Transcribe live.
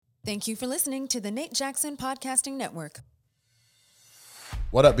Thank you for listening to the Nate Jackson Podcasting Network.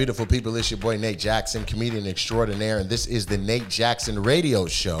 What up, beautiful people? It's your boy Nate Jackson, comedian extraordinaire, and this is the Nate Jackson Radio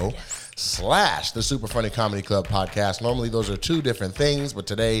Show / the Super Funny Comedy Club podcast. Normally, those are two different things, but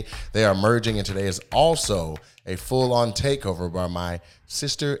today they are merging, and today is also a full-on takeover by my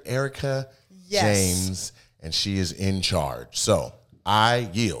sister, Erica James, and she is in charge. So, I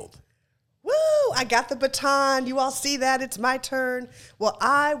yield. I got the baton. You all see that? It's my turn. Well,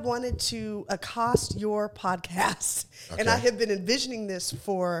 I wanted to accost your podcast, and I have been envisioning this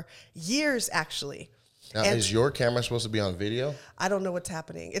for years, actually. Now, is your camera supposed to be on video? I don't know what's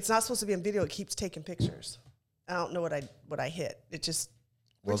happening. It's not supposed to be on video. It keeps taking pictures. I don't know what I hit. It just...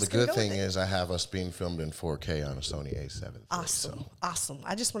 Well, the good thing is I have us being filmed in 4K on a Sony A7. Awesome.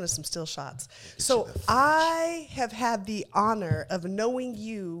 I just wanted some still shots. So I have had the honor of knowing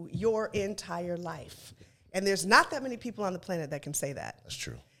you your entire life. And there's not that many people on the planet that can say that. That's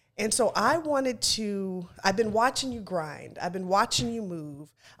true. And so I've been watching you grind. I've been watching you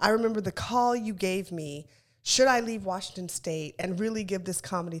move. I remember the call you gave me, should I leave Washington State and really give this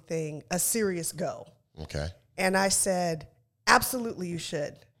comedy thing a serious go? Okay. And I said, absolutely, you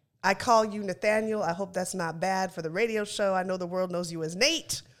should. I call you Nathaniel. I hope that's not bad for the radio show. I know the world knows you as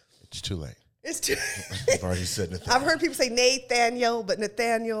Nate. It's too late. It's too I've already said Nathaniel. I've heard people say Nathaniel, but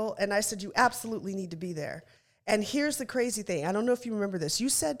Nathaniel. And I said, you absolutely need to be there. And here's the crazy thing. I don't know if you remember this. You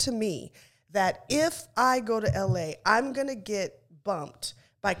said to me that if I go to LA, I'm going to get bumped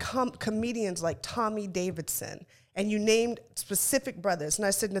by comedians like Tommy Davidson. And you named specific brothers. And I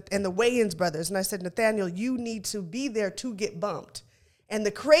said, and the Wayans brothers. And I said, Nathaniel, you need to be there to get bumped. And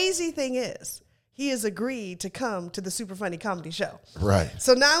the crazy thing is, he has agreed to come to the Super Funny Comedy Show. Right.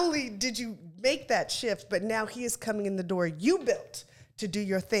 So not only did you make that shift, but now he is coming in the door you built to do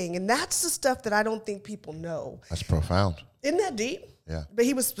your thing. And that's the stuff that I don't think people know. That's profound. Isn't that deep? Yeah. But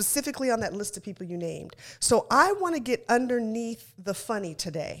he was specifically on that list of people you named. So I want to get underneath the funny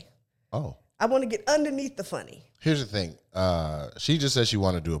today. Oh. I want to get underneath the funny. Here's the thing. She just said she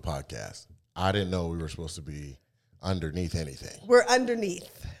wanted to do a podcast. I didn't know we were supposed to be underneath anything. We're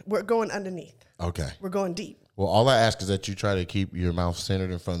underneath. We're going underneath. Okay. We're going deep. Well, all I ask is that you try to keep your mouth centered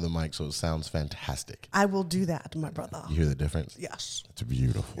in front of the mic so it sounds fantastic. I will do that, my brother. You hear the difference? Yes. It's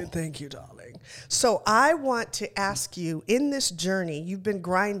beautiful. Thank you, darling. So I want to ask you, in this journey, you've been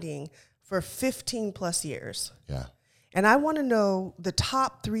grinding for 15 plus years. Yeah. And I want to know the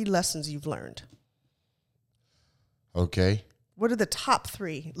top 3 lessons you've learned. Okay. What are the top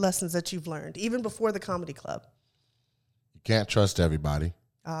 3 lessons that you've learned, even before the comedy club? You can't trust everybody.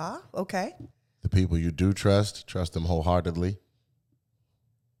 Okay. The people you do trust them wholeheartedly.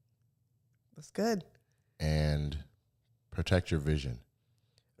 That's good. And protect your vision.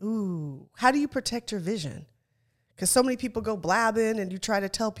 Ooh, how do you protect your vision? Because so many people go blabbing and you try to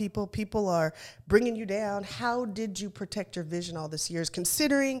tell people are bringing you down. How did you protect your vision all these years,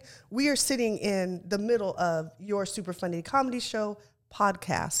 considering we are sitting in the middle of your Super Funny Comedy Show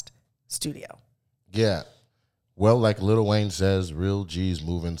podcast studio? Yeah. Well, like Lil Wayne says, real G's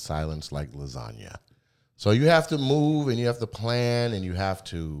move in silence like lasagna. So you have to move and you have to plan and you have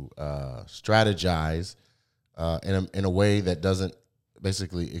to strategize in a way that doesn't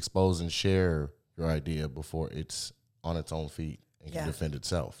basically expose and share your idea before it's on its own feet and can defend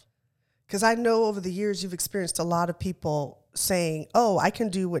itself. Because I know over the years you've experienced a lot of people saying, "Oh, I can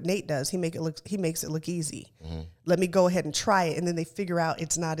do what Nate does. He makes it look easy. Mm-hmm. Let me go ahead and try it," and then they figure out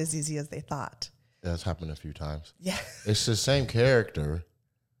it's not as easy as they thought. That's happened a few times. Yeah, it's the same character,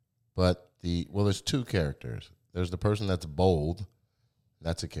 but there's 2 characters. There's the person that's bold,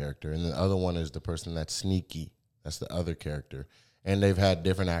 that's a character, and the other one is the person that's sneaky. That's the other character. And they've had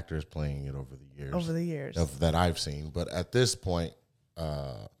different actors playing it over the years. That I've seen. But at this point,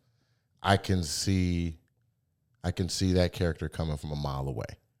 I can see that character coming from a mile away.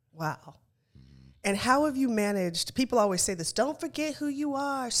 Wow. Mm-hmm. And how have you managed? People always say this, don't forget who you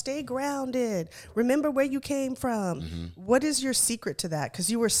are. Stay grounded. Remember where you came from. Mm-hmm. What is your secret to that?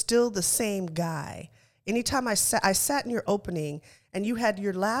 Because you were still the same guy. Anytime I sat in your opening and you had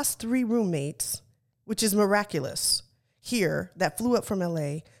your last 3 roommates, which is miraculous, here that flew up from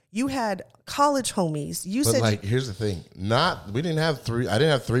LA. You had college homies. Here's the thing. I didn't have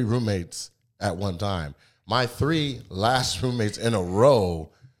 3 roommates at one time. My 3 last roommates in a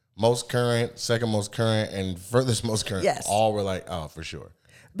row, most current, second most current, and furthest most current, all were like, oh, for sure.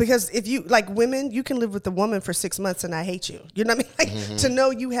 Because if you, like women, you can live with a woman for 6 months and I hate you. You know what I mean? Like, to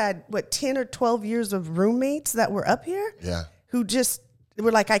know you had, 10 or 12 years of roommates that were up here? Yeah. Who just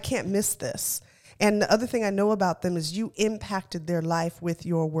were like, I can't miss this. And the other thing I know about them is you impacted their life with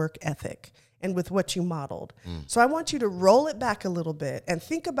your work ethic. and with what you modeled. So I want you to roll it back a little bit and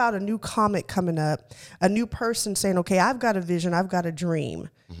think about a new comic coming up, a new person saying, okay, I've got a vision, I've got a dream.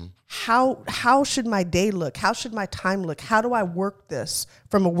 How should my day look? How should my time look? How do I work this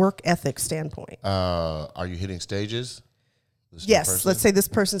from a work ethic standpoint? Are you hitting stages? Yes, let's say this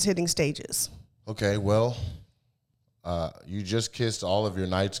person's hitting stages. Okay, well, you just kissed all of your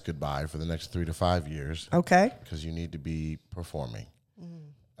nights goodbye for the next 3 to 5 years. Okay. Because you need to be performing.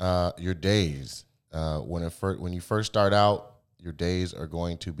 Your days, when you first start out, your days are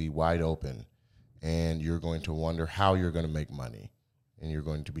going to be wide open, and you're going to wonder how you're going to make money, and you're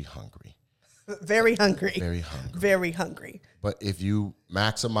going to be hungry. Very hungry. Very hungry. Very hungry. But if you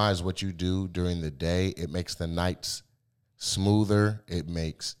maximize what you do during the day, it makes the nights smoother.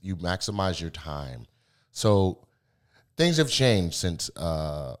 You maximize your time. So things have changed since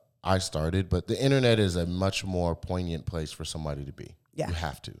I started, but the internet is a much more poignant place for somebody to be. Yeah. You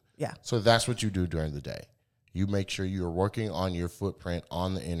have to. Yeah. So that's what you do during the day. You make sure you're working on your footprint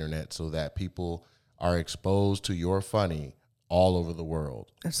on the internet so that people are exposed to your funny all over the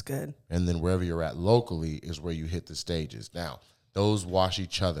world. That's good. And then wherever you're at locally is where you hit the stages. Now, those wash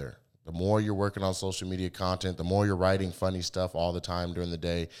each other. The more you're working on social media content, the more you're writing funny stuff all the time during the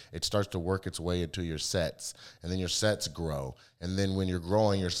day, it starts to work its way into your sets. And then your sets grow. And then when you're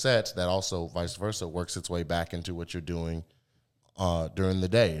growing your sets, that also vice versa works its way back into what you're doing during the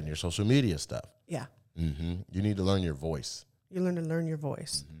day and your social media stuff. Yeah. You need to learn your voice. You learn to learn your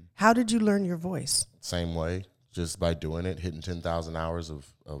voice. How did you learn your voice? Same way, just by doing it, hitting 10,000 hours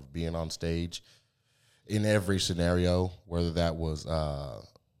of being on stage in every scenario, whether that was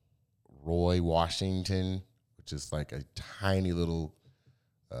Roy, Washington, which is like a tiny little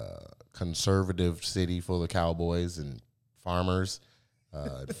conservative city full of cowboys and farmers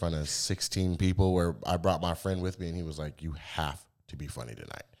in front of 16 people, where I brought my friend with me, and he was like, you have to be funny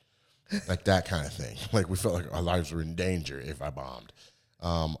tonight. Like that kind of thing. Like we felt like our lives were in danger if I bombed.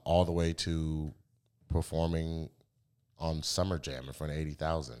 All the way to performing on Summer Jam in front of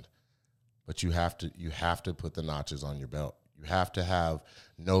 80,000. But you have to put the notches on your belt. You have to have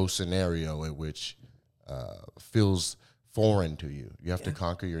no scenario in which feels foreign to you. You have to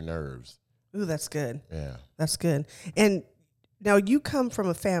conquer your nerves. Ooh, that's good. Yeah. That's good. And now you come from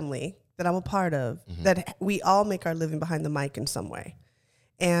a family that I'm a part of that we all make our living behind the mic in some way.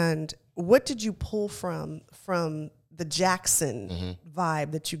 And what did you pull from the Jackson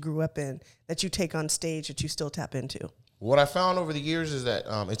vibe that you grew up in, that you take on stage, that you still tap into? What I found over the years is that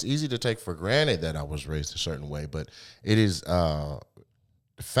it's easy to take for granted that I was raised a certain way, but it is, the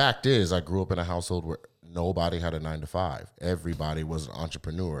fact is, I grew up in a household where nobody had a 9-to-5. Everybody was an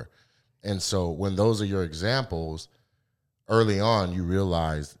entrepreneur. And so when those are your examples, early on, you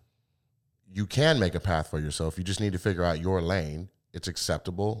realize you can make a path for yourself. You just need to figure out your lane. It's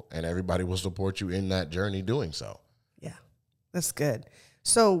acceptable, and everybody will support you in that journey doing so. Yeah, that's good.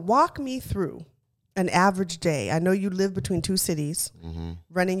 So walk me through an average day. I know you live between two cities,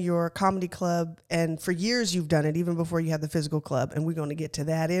 running your comedy club, and for years you've done it, even before you had the physical club, and we're going to get to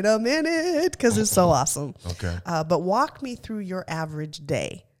that in a minute because it's so awesome. Okay. But walk me through your average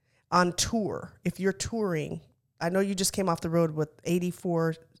day on tour. If you're touring, I know you just came off the road with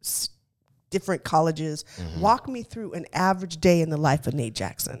 84 different colleges. Walk me through an average day in the life of Nate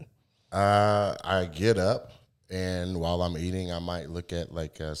Jackson. I get up, and while I'm eating, I might look at,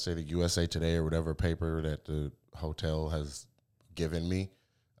 like, say, the USA Today or whatever paper that the hotel has given me.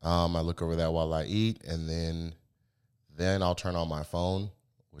 I look over that while I eat, and then I'll turn on my phone,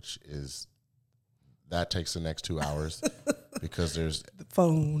 that takes the next 2 hours because there's The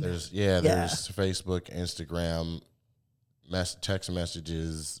phone. there's Facebook, Instagram, text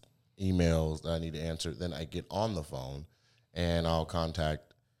messages, emails that I need to answer. Then I get on the phone, and I'll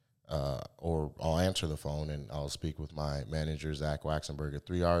contact or I'll answer the phone, and I'll speak with my manager, Zach Waxenberg at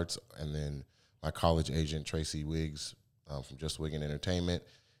 3 Arts, and then my college agent, Tracy Wiggs from Just Wiggin Entertainment,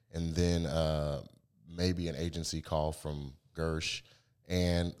 and then maybe an agency call from Gersh.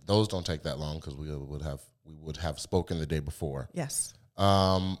 And those don't take that long because we would have spoken the day before. Yes.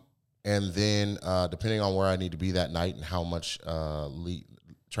 And then depending on where I need to be that night and how much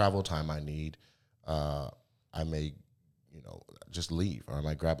travel time I need, I may, just leave, or I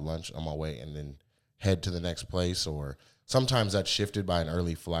might grab lunch on my way and then head to the next place. Or sometimes that's shifted by an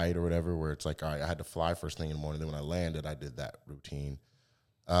early flight or whatever, where it's like, all right, I had to fly first thing in the morning. Then when I landed, I did that routine.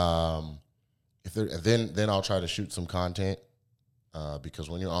 Then I'll try to shoot some content because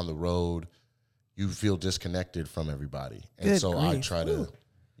when you're on the road, you feel disconnected from everybody. And Good so grief. I try to,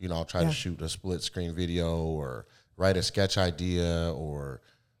 I'll try to shoot a split screen video or write a sketch idea or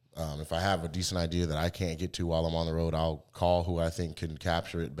If I have a decent idea that I can't get to while I'm on the road, I'll call who I think can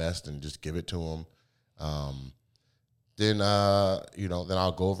capture it best and just give it to them. Then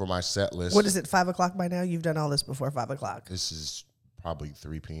I'll go over my set list. What is it, 5 o'clock by now? You've done all this before 5 o'clock. This is probably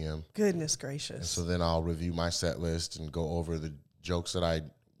 3 p.m. Goodness gracious. And so then I'll review my set list and go over the jokes that I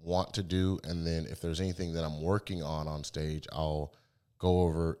want to do. And then if there's anything that I'm working on stage, I'll go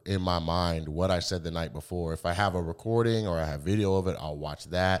over in my mind what I said the night before. If I have a recording or I have video of it, I'll watch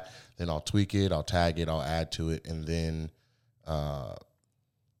that. Then I'll tweak it, I'll tag it, I'll add to it, and then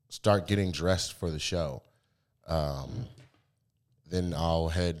start getting dressed for the show. Then I'll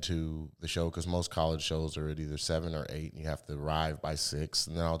head to the show because most college shows are at either 7 or 8, and you have to arrive by 6.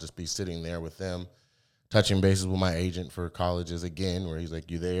 And then I'll just be sitting there with them, touching bases with my agent for colleges again, where he's like,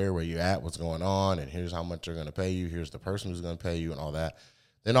 you there, where you at, what's going on, and here's how much they're going to pay you, here's the person who's going to pay you, and all that.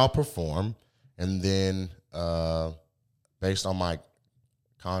 Then I'll perform, and then based on my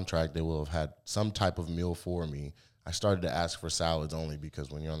contract, they will have had some type of meal for me. I started to ask for salads only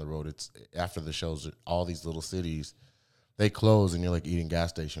because when you're on the road, it's after the shows, all these little cities, they close and you're like eating gas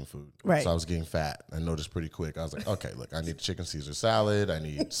station food. Right. So I was getting fat. I noticed pretty quick. I was like, okay, look, I need chicken Caesar salad. I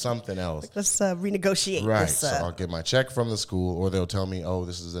need something else. Let's renegotiate Right. this. So I'll get my check from the school, or they'll tell me, oh,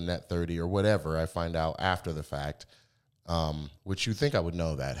 this is a net 30 or whatever. I find out after the fact, which you think I would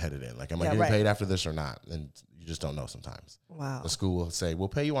know that headed in. Like, am I getting paid after this or not? And you just don't know sometimes. Wow. The school will say, we'll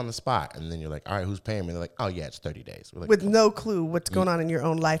pay you on the spot. And then you're like, all right, who's paying me? They're like, oh, yeah, it's 30 days. We're like, with no clue what's going on in your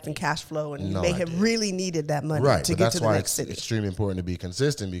own life and cash flow, and you may have really needed that money to get to the next city. It's extremely important to be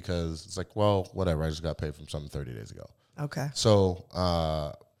consistent because it's like, well, whatever, I just got paid from something 30 days ago. Okay. So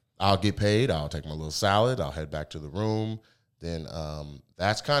I'll get paid. I'll take my little salad. I'll head back to the room. Then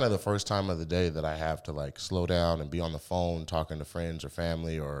that's kind of the first time of the day that I have to like slow down and be on the phone talking to friends or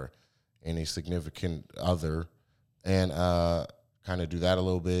family or any significant other, and kind of do that a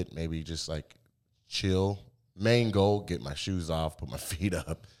little bit. Maybe just like chill. Main goal: get my shoes off, put my feet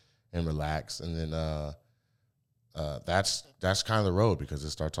up, and relax. And then that's kind of the road because it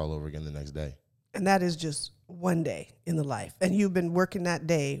starts all over again the next day. And that is just one day in the life, and you've been working that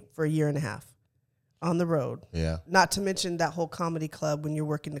day for a year and a half on the road. Yeah. Not to mention that whole comedy club when you're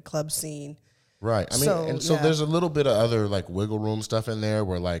working the club scene. Right. I mean, so there's a little bit of other like wiggle room stuff in there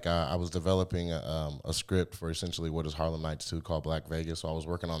where like I was developing a script for essentially what is Harlem Nights 2 called Black Vegas. So I was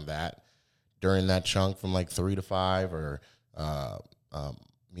working on that during that chunk from like 3 to 5, or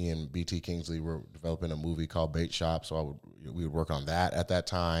me and BT Kingsley were developing a movie called Bait Shop. So we would work on that at that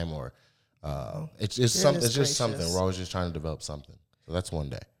time, or it's just something. We're always just trying to develop something. So that's one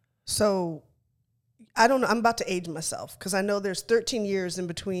day. So I don't know. I'm about to age myself because I know there's 13 years in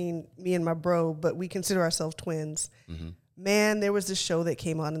between me and my bro, but we consider ourselves twins. Mm-hmm. Man, there was this show that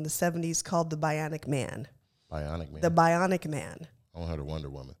came on in the 70s called The Bionic Man. Bionic Man? The Bionic Man. I heard of Wonder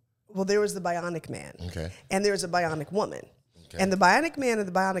Woman. Well, there was the Bionic Man. Okay. And there was a Bionic Woman. Okay. And the Bionic Man and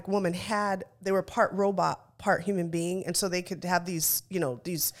the Bionic Woman they were part robot, part human being. And so they could have these,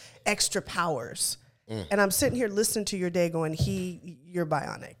 these extra powers. And I'm sitting here listening to your day going, you're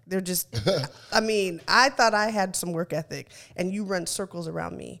bionic. They're just, I mean, I thought I had some work ethic and you run circles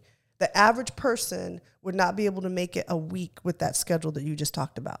around me. The average person would not be able to make it a week with that schedule that you just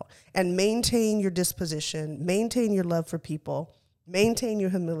talked about and maintain your disposition, maintain your love for people, maintain your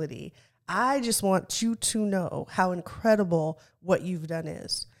humility. I just want you to know how incredible what you've done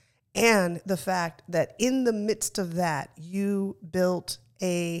is. And the fact that in the midst of that, you built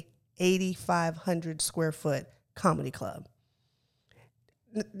a 8,500 square foot comedy club.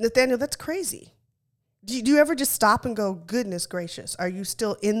 Nathaniel, that's crazy. Do you ever just stop and go, goodness gracious, are you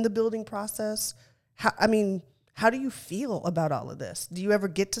still in the building process? How do you feel about all of this? Do you ever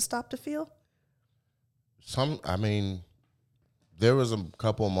get to stop to feel? There was a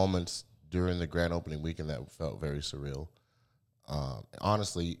couple of moments during the grand opening weekend that felt very surreal.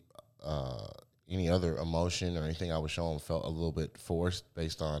 Honestly, any other emotion or anything I was showing felt a little bit forced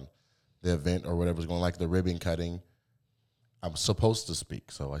based on the event or whatever was going, like the ribbon cutting. I was supposed to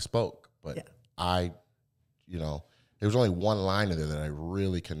speak, so I spoke. But there was only one line in there that I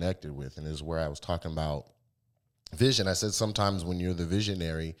really connected with, and it was where I was talking about vision. I said sometimes when you're the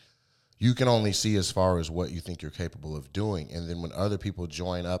visionary, you can only see as far as what you think you're capable of doing. And then when other people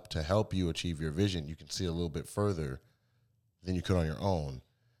join up to help you achieve your vision, you can see a little bit further than you could on your own.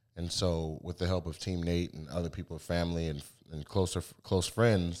 And so with the help of Team Nate and other people, family and close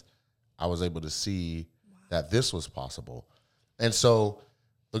friends, I was able to see that this was possible. And so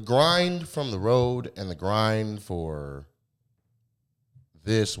the grind from the road and the grind for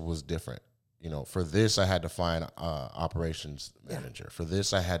this was different. For this, I had to find operations manager. For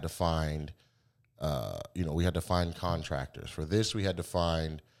this, I had to find, we had to find contractors. For this, we had to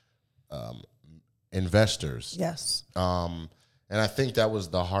find investors. Yes. And I think that was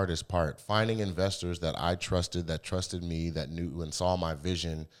the hardest part, finding investors that I trusted, that trusted me, that knew and saw my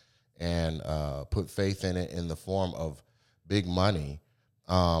vision and put faith in it in the form of big money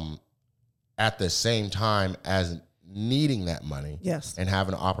at the same time as needing that money. Yes. And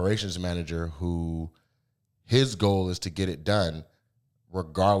having an operations manager who his goal is to get it done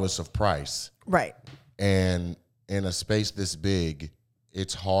regardless of price. Right. And in a space this big,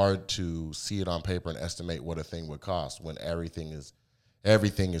 it's hard to see it on paper and estimate what a thing would cost when everything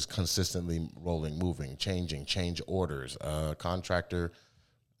is consistently rolling, moving, change orders. Contractor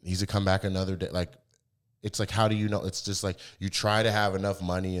needs to come back another day. Like, it's like, how do you know? It's just like you try to have enough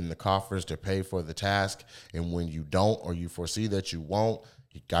money in the coffers to pay for the task, and when you don't, or you foresee that you won't,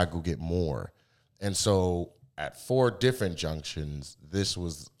 you gotta go get more. And so at 4 different junctions, this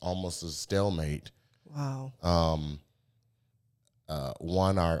was almost a stalemate. Wow.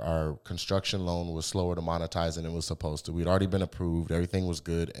 One, our construction loan was slower to monetize than it was supposed to. We'd already been approved. Everything was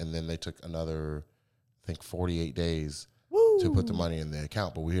good. And then they took another, I think, 48 days to put the money in the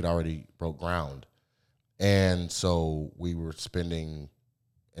account. But we had already broke ground. And so we were spending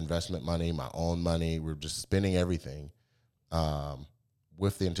investment money, my own money. We were just spending everything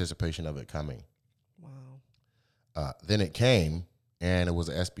with the anticipation of it coming. Wow. Then it came, and it was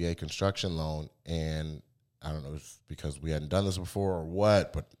an SBA construction loan. And I don't know if it's because we hadn't done this before or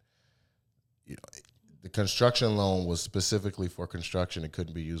what, but you know, the construction loan was specifically for construction. It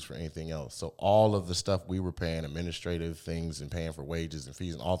couldn't be used for anything else. So all of the stuff we were paying, administrative things and paying for wages and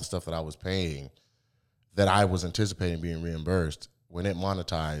fees and all the stuff that I was paying that I was anticipating being reimbursed, when it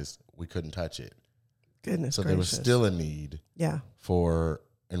monetized, we couldn't touch it. Goodness So gracious. there was still a need for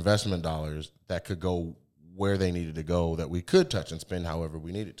investment dollars that could go where they needed to go, that we could touch and spend however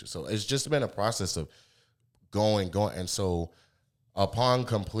we needed to. So it's just been a process of going. And so upon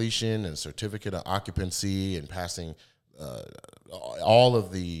completion and certificate of occupancy and passing all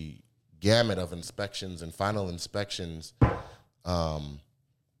of the gamut of inspections and final inspections.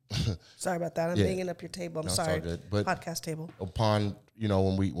 Sorry about that. I'm banging up your table. I'm sorry. It's all good. But podcast table. Upon,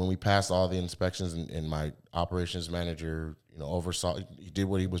 when we passed all the inspections and my operations manager, oversaw, he did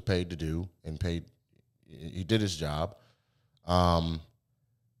what he was paid to do and he did his job.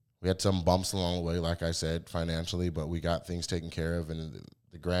 We had some bumps along the way, like I said, financially, but we got things taken care of. And in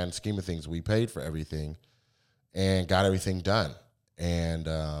the grand scheme of things, we paid for everything and got everything done. And,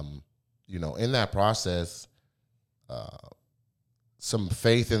 in that process, some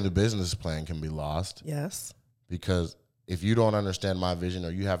faith in the business plan can be lost. Yes. Because if you don't understand my vision,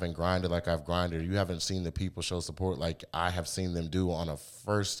 or you haven't grinded like I've grinded, or you haven't seen the people show support like I have seen them do on a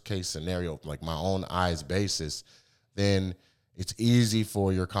first case scenario, like my own eyes basis, then it's easy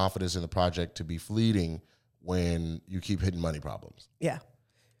for your confidence in the project to be fleeting when you keep hitting money problems. Yeah.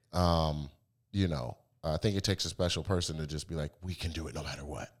 I think it takes a special person to just be like, we can do it no matter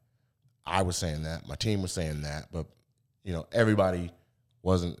what. I was saying that, my team was saying that, but everybody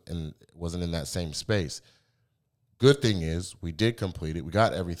wasn't in that same space. Good thing is we did complete it. We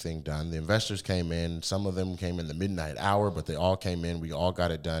got everything done. The investors came in. Some of them came in the midnight hour, but they all came in. We all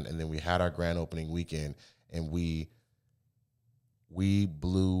got it done. And then we had our grand opening weekend, and we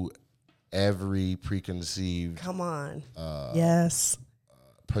blew every preconceived yes,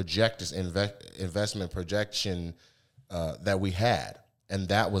 investment projection that we had, and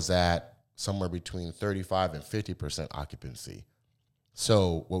that was at somewhere between 35 and 50% occupancy.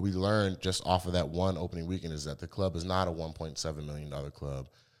 So what we learned just off of that one opening weekend is that the club is not a $1.7 million club.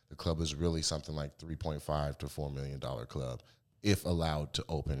 The club is really something like $3.5 to $4 million club, if allowed to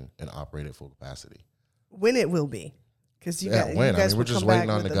open and operate at full capacity. When it will be. Because we're just waiting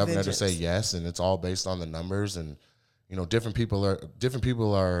on the governor to say yes, and it's all based on the numbers. And different people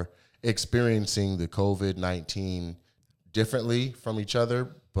are experiencing the COVID-19 differently from each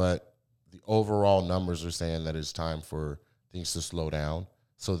other, but the overall numbers are saying that it's time for things to slow down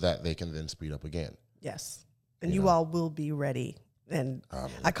so that they can then speed up again. Yes, and you all will be ready. And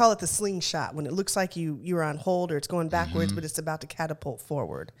I call it the slingshot, when it looks like you're on hold or it's going backwards, but it's about to catapult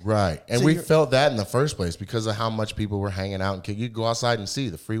forward. Right. And so we felt that in the first place because of how much people were hanging out. And you go outside and see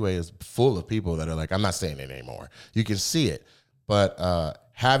the freeway is full of people that are like, I'm not saying it anymore. You can see it. But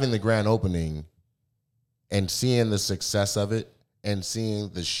having the grand opening and seeing the success of it and seeing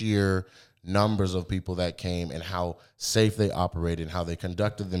the sheer numbers of people that came and how safe they operated and how they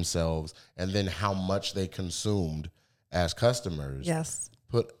conducted themselves and then how much they consumed as customers,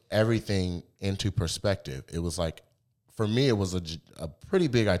 put everything into perspective. It was like, for me, it was a pretty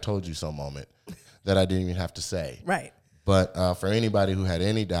big I told you so moment that I didn't even have to say. Right. But for anybody who had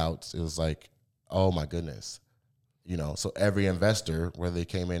any doubts, it was like, oh my goodness, So every investor, whether they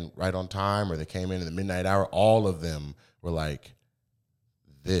came in right on time or they came in the midnight hour, all of them were like,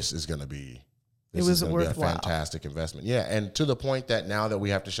 this is going to be a fantastic investment. Yeah. And to the point that now that we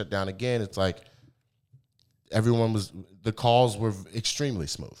have to shut down again, it's like the calls were extremely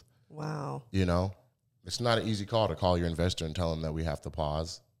smooth. Wow. It's not an easy call to call your investor and tell them that we have to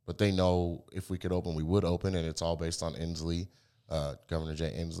pause, but they know if we could open, we would open. And it's all based on Inslee, Governor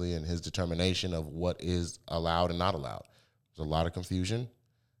Jay Inslee, and his determination of what is allowed and not allowed. There's a lot of confusion,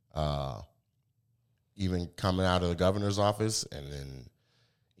 even coming out of the governor's office and then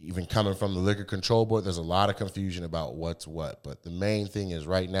even coming from the Liquor Control Board. There's a lot of confusion about what's what. But the main thing is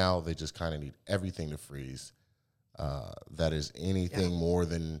right now they just kind of need everything to freeze. That is anything more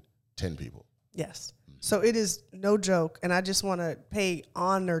than 10 people. Yes. So it is no joke. And I just want to pay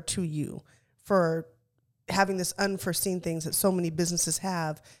honor to you for having this unforeseen things that so many businesses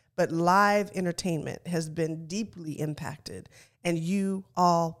have. But live entertainment has been deeply impacted. And you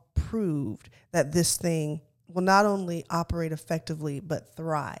all proved that this thing will not only operate effectively, but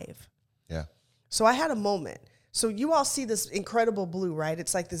thrive. Yeah. So I had a moment. So you all see this incredible blue, right?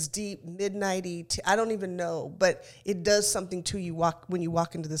 It's like this deep midnighty, I don't even know, but it does something to you when you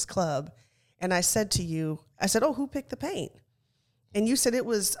walk into this club. And I said to you, oh, who picked the paint? And you said it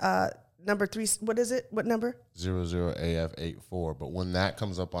was number 3. What is it? What number? 00AF84. But when that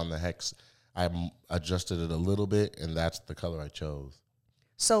comes up on the hex, I adjusted it a little bit, and that's the color I chose.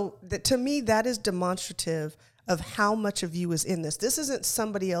 So to me, that is demonstrative of how much of you is in this. This isn't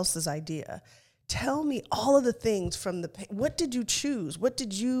somebody else's idea. Tell me all of the things from what did you choose?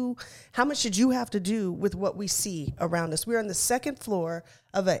 How much did you have to do with what we see around us? We're on the second floor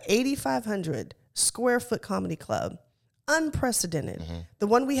of an 8,500 square foot comedy club. Unprecedented. Mm-hmm. The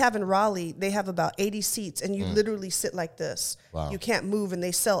one we have in Raleigh, they have about 80 seats and you literally sit like this. Wow. You can't move and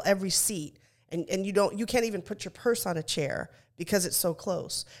they sell every seat and you can't even put your purse on a chair because it's so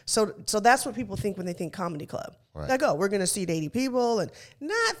close. So that's what people think when they think comedy club. Right. Like, oh, we're going to seat 80 people and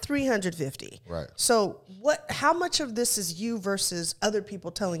not 350. Right. So how much of this is you versus other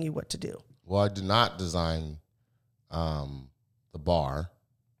people telling you what to do? Well, I did not design the bar.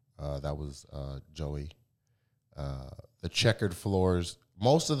 That was Joey. The checkered floors.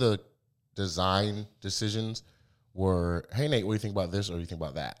 Most of the design decisions were, hey, Nate, what do you think about this or what do you think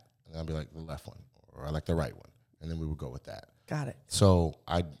about that? And I'd be like, the left one or I like the right one. And then we would go with that. Got it. So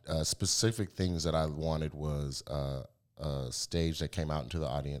specific things that I wanted was a stage that came out into the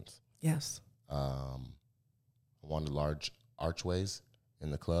audience. Yes. I wanted large archways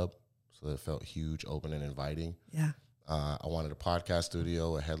in the club so that it felt huge, open, and inviting. Yeah. I wanted a podcast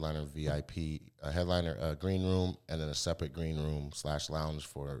studio, a headliner VIP, a headliner green room, and then a separate green room / lounge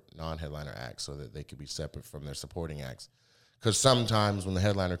for non-headliner acts so that they could be separate from their supporting acts. Because sometimes when the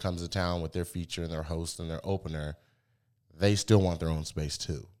headliner comes to town with their feature and their host and their opener, they still want their own space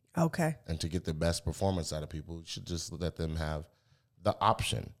too. Okay. And to get the best performance out of people, you should just let them have the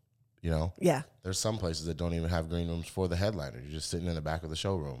option, Yeah. There's some places that don't even have green rooms for the headliner. You're just sitting in the back of the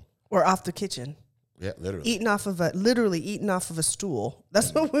showroom. Or off the kitchen. Yeah, literally. Literally eating off of a stool.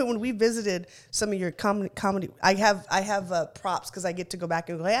 That's when we visited some of your comedy. I have props because I get to go back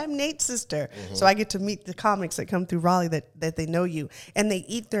and go, hey, I'm Nate's sister. Mm-hmm. So I get to meet the comics that come through Raleigh that they know you. And they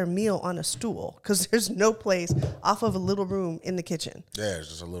eat their meal on a stool because there's no place off of a little room in the kitchen. Yeah, it's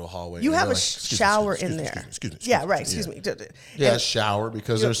just a little hallway. You have a shower in there. Excuse me. Yeah, right. Excuse me. Yeah, shower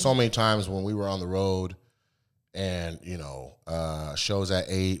because there's so many times when we were on the road and, shows at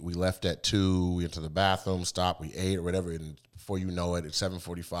 8, we left at 2, we went to the bathroom, stopped, we ate or whatever, and before you know it, it's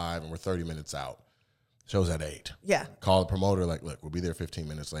 7:45 and we're 30 minutes out. Show's at 8. Yeah. Call the promoter, like, look, we'll be there 15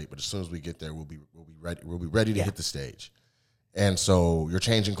 minutes late, but as soon as we get there, we'll be ready to hit the stage. And so you're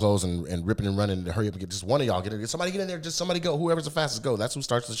changing clothes and ripping and running to hurry up and get just one of y'all get in. Somebody get in there, just somebody go. Whoever's the fastest go. That's who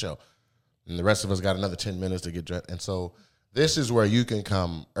starts the show. And the rest of us got another 10 minutes to get dressed. And so this is where you can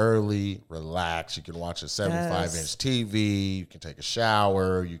come early, relax. You can watch a 75-inch TV. You can take a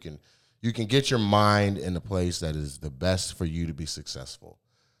shower. You can get your mind in a place that is the best for you to be successful.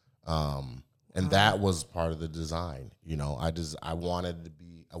 And that was part of the design. I wanted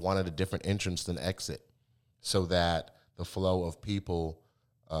a different entrance than exit, so that the flow of people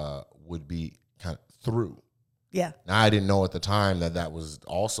would be kind of through. Yeah. Now, I didn't know at the time that was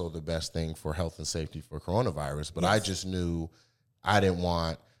also the best thing for health and safety for coronavirus, but yes. I just knew I didn't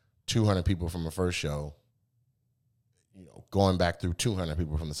want 200 people from the first show, going back through 200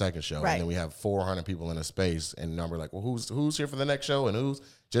 people from the second show. Right. And then we have 400 people in a space and we're like, well, who's here for the next show and who's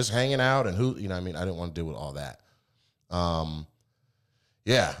just hanging out and who, I didn't want to deal with all that. I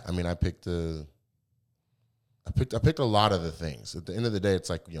picked I picked a lot of the things. At the end of the day, it's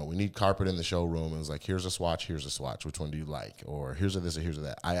like, we need carpet in the showroom. It was like, here's a swatch. Which one do you like? Or here's a this or here's a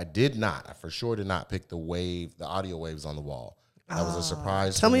that. I for sure did not pick the audio waves on the wall. That was a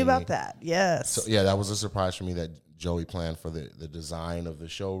surprise. Tell me about that. Yes. So, yeah, that was a surprise for me that Joey planned for the design of the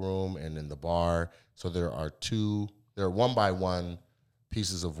showroom and in the bar. So there are 1x1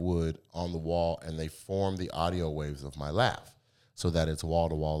 pieces of wood on the wall, and they form the audio waves of my laugh so that it's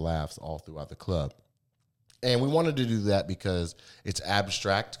wall-to-wall laughs all throughout the club. And we wanted to do that because it's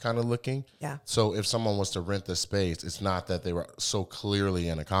abstract kind of looking. Yeah. So if someone was to rent the space, it's not that they were so clearly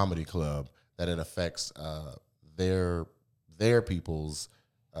in a comedy club that it affects their people's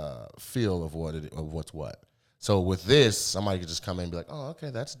feel of what's what. So with this, somebody could just come in and be like, oh,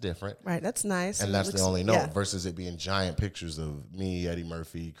 okay, that's different. Right, that's nice. And that's the only note versus it being giant pictures of me, Eddie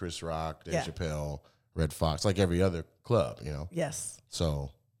Murphy, Chris Rock, Dave Chappelle, Red Fox, like every other club, Yes.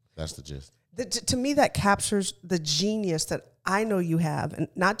 So that's the gist. To me, that captures the genius that I know you have, and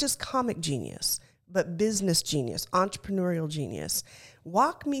not just comic genius, but business genius, entrepreneurial genius.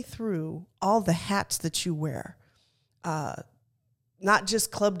 Walk me through all the hats that you wear. Not just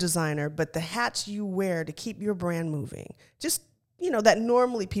club designer, but the hats you wear to keep your brand moving. Just, that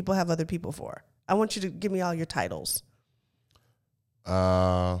normally people have other people for. I want you to give me all your titles.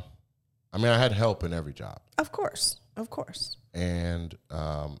 I had help in every job. Of course. And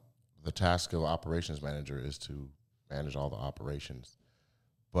the task of operations manager is to manage all the operations.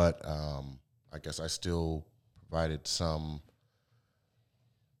 But I guess I still provided some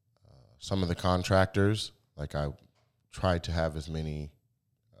of the contractors. Like I tried to have as many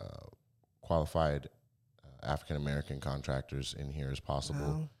qualified African-American contractors in here as possible.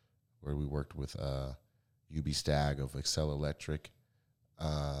 Wow. Where we worked with UB Stagg of Excel Electric.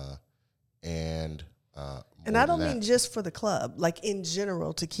 And I don't mean just for the club, like in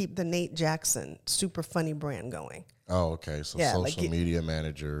general, to keep the Nate Jackson super funny brand going. Oh, okay. So social media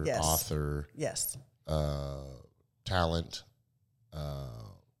manager, author, yes, talent,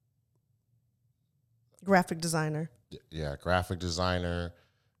 graphic designer. Yeah, graphic designer.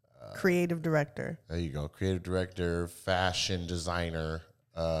 Creative director. There you go. Creative director, fashion designer.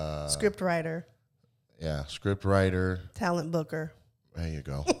 Script writer. Yeah, script writer. Talent booker. There you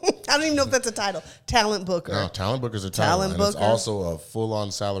go. I don't even know if that's a title. Talent booker. No, talent booker is a title. And it's also a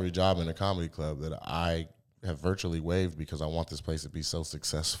full-on salary job in a comedy club that I have virtually waived because I want this place to be so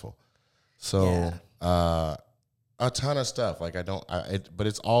successful. So a ton of stuff. Like but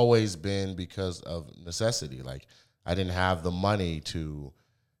it's always been because of necessity. Like I didn't have the money to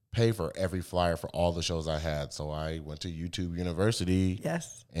pay for every flyer for all the shows I had. So I went to YouTube University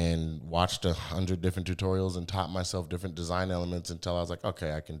and watched 100 different tutorials and taught myself different design elements until I was like,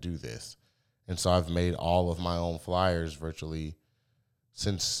 okay, I can do this. And so I've made all of my own flyers virtually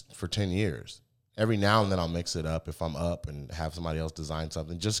for 10 years. Every now and then I'll mix it up if I'm up and have somebody else design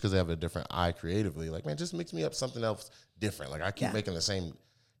something just because they have a different eye creatively. Like, man, just mix me up something else different. Like I keep making the same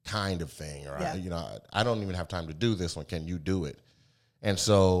kind of thing. Or, I don't even have time to do this one. Can you do it? And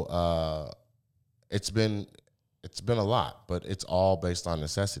so it's been a lot, but it's all based on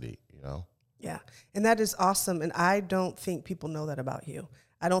necessity, Yeah, and that is awesome. And I don't think people know that about you.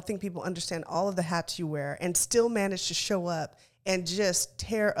 I don't think people understand all of the hats you wear and still manage to show up and just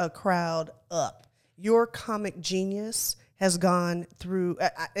tear a crowd up. Your comic genius has gone through,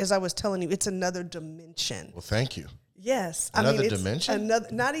 as I was telling you, it's another dimension. Well, thank you. Yes. Another dimension?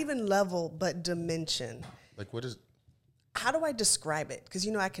 Not even level, but dimension. Like what is... How do I describe it? Because,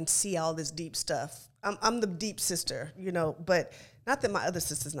 I can see all this deep stuff. I'm the deep sister, but not that my other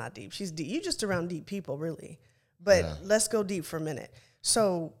sister's not deep. She's deep. You're just around deep people, really. But let's go deep for a minute.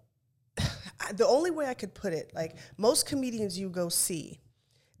 So the only way I could put it, like most comedians you go see,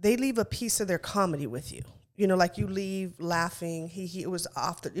 they leave a piece of their comedy with you. Like you leave laughing. It was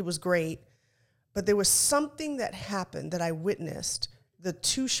it was great. But there was something that happened that I witnessed the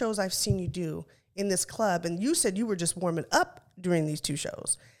 2 shows I've seen you do in this club, and you said you were just warming up during these 2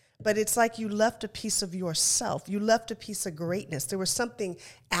 shows, but it's like you left a piece of yourself. You left a piece of greatness. There was something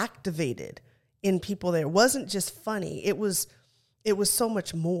activated in people there. It wasn't just funny. It was so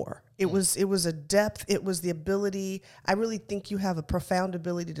much more. It was a depth. It was the ability. I really think you have a profound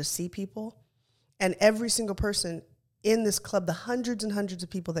ability to see people, and every single person in this club, the hundreds and hundreds of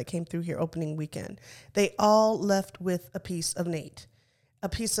people that came through here opening weekend, they all left with a piece of Nate. A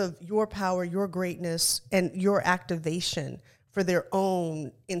piece of your power, your greatness, and your activation for their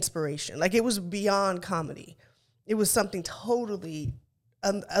own inspiration. Like it was beyond comedy. It was something totally,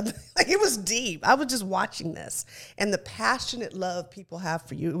 like it was deep. I was just watching this. And the passionate love people have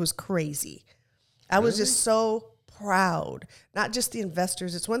for you, it was crazy. I was just so proud. Not just the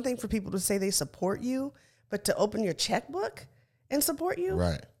investors. It's one thing for people to say they support you, but to open your checkbook and support you,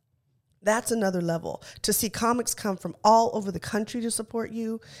 Right. that's another level. To see comics come from all over the country to support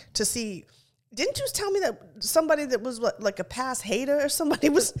you, to see, didn't you tell me that somebody that was like a past hater or somebody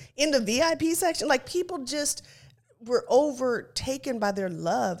was in the VIP section? Like people just were overtaken by their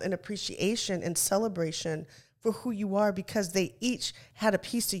love and appreciation and celebration for who you are because they each had a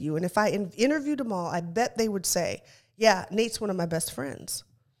piece of you. And if I interviewed them all, I bet they would say, yeah, Nate's one of my best friends.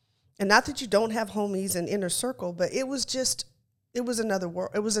 And not that you don't have homies and inner circle, but it was another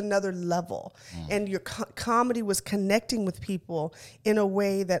world. It was another level. And your comedy was connecting with people in a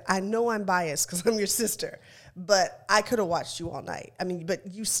way that I know I'm biased because I'm your sister, but I could have watched you all night. I mean, but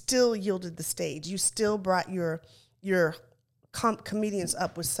you still yielded the stage. You still brought your comedians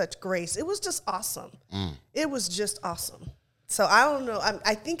up with such grace. It was just awesome. It was just awesome. So I don't know.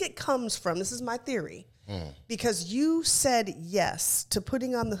 I think it comes from, this is my theory, because you said yes to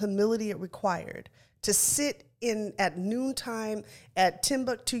putting on the humility it required to sit in at noontime at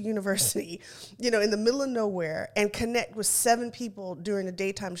Timbuktu University, in the middle of nowhere, and connect with 7 people during a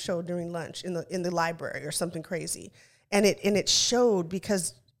daytime show during lunch in the library or something crazy. And it showed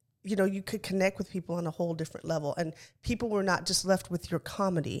because you could connect with people on a whole different level, and people were not just left with your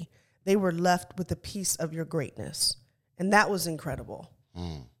comedy; they were left with a piece of your greatness, and that was incredible.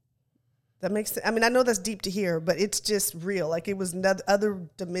 That makes sense. I mean, I know that's deep to hear, but it's just real. Like it was other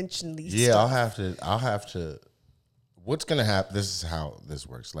dimensionally. Yeah, stuff. I'll have to. What's gonna happen? This is how this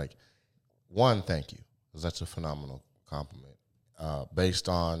works. Like, one, thank you, because that's a phenomenal compliment, based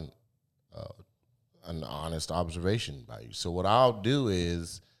on an honest observation by you. So what I'll do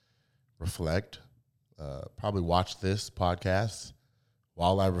is reflect, probably watch this podcast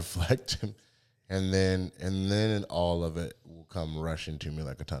while I reflect, and then all of it will come rushing to me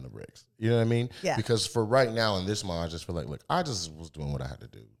like a ton of bricks. You know what I mean? Yeah. Because for right now in this moment, I just feel like, look, I just was doing what I had to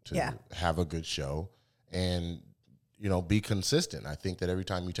do to have a good show and be consistent. I think that every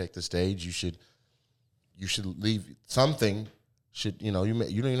time you take the stage, you should leave something. You don't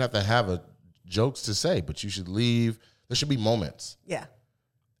even have to have jokes to say, but you should leave. There should be moments. Yeah.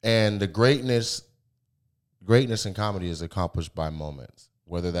 And the greatness in comedy is accomplished by moments,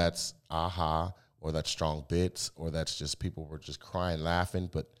 whether that's aha or that's strong bits or that's just people were just crying, laughing,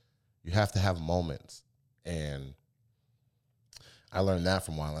 but you have to have moments. And I learned that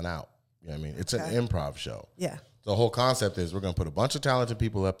from Wild 'N Out. You know what I mean? It's an improv show. Yeah. The whole concept is we're going to put a bunch of talented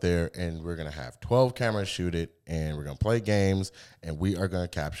people up there and we're going to have 12 cameras shoot it and we're going to play games and we are going to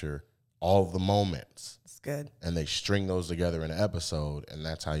capture all the moments. It's good. And they string those together in an episode, and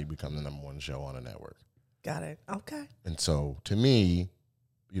that's how you become the #1 show on a network. Got it. Okay. And so to me,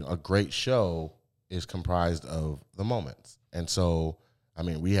 a great show is comprised of the moments. And so, I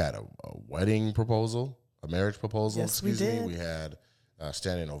mean, we had a wedding proposal, a marriage proposal. Yes, we did. We had a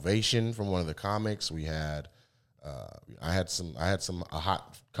standing ovation from one of the comics. We had, I had a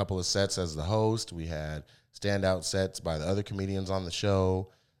hot couple of sets as the host. We had standout sets by the other comedians on the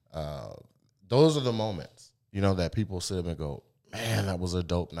show. Those are the moments, that people sit up and go, man, that was a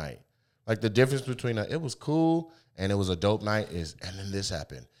dope night. Like the difference between it was cool and it was a dope night is, and then this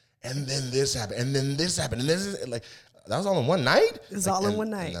happened, and then this happened, and then this happened, and this is like, that was all in one night? It's all in one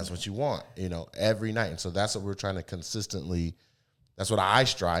night. And that's what you want, every night. And so that's what we're trying to consistently, that's what I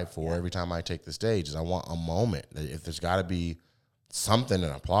strive for every time I take the stage is I want a moment. If there's got to be something,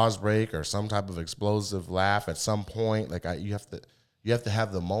 an applause break or some type of explosive laugh at some point, like you have to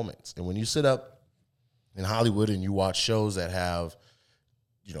have the moments. And when you sit up in Hollywood and you watch shows that have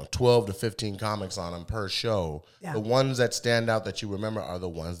 12 to 15 comics on them per show, the ones that stand out that you remember are the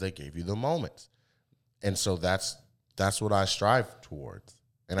ones that gave you the moments. And so that's what I strive towards.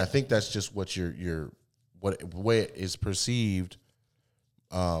 And I think that's just what the way it is perceived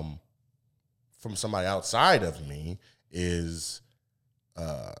from somebody outside of me is,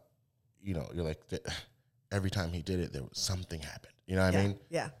 you're like, every time he did it, there was something happened. You know what I mean?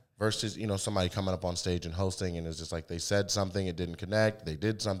 Yeah. Versus, somebody coming up on stage and hosting and it's just like they said something, it didn't connect. They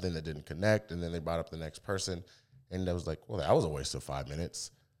did something that didn't connect. And then they brought up the next person. And I was like, well, that was a waste of 5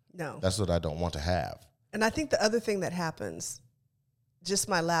 minutes. No. That's what I don't want to have. And I think the other thing that happens, just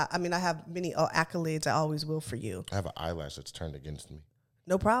my laugh, I mean, I have many accolades I always will for you. I have an eyelash that's turned against me.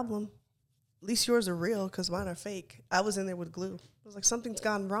 No problem. At least yours are real because mine are fake. I was in there with glue. I was like, something's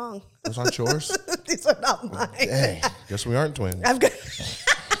gone wrong. Those aren't yours? These are not mine. Dang. Guess we aren't twins.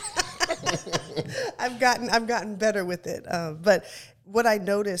 I've gotten better with it. But what I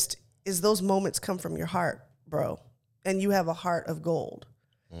noticed is those moments come from your heart, bro. And you have a heart of gold.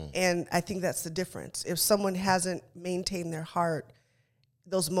 And I think that's the difference. If someone hasn't maintained their heart,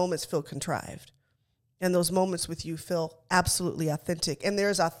 those moments feel contrived. And those moments with you feel absolutely authentic. And they're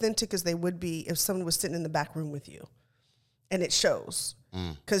as authentic as they would be if someone was sitting in the back room with you. And it shows.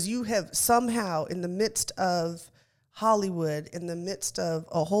 Because you have somehow, in the midst of Hollywood, in the midst of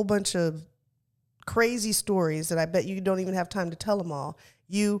a whole bunch of crazy stories that I bet you don't even have time to tell them all,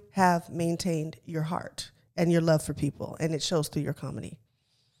 you have maintained your heart and your love for people. And it shows through your comedy.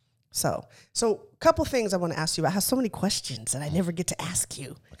 So a couple things I want to ask you. I have so many questions that I never get to ask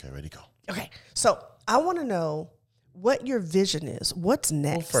you. Okay, ready, go. Okay, so I want to know what your vision is. What's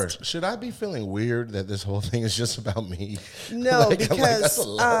next? Well, first, should I be feeling weird that this whole thing is just about me? No, that's a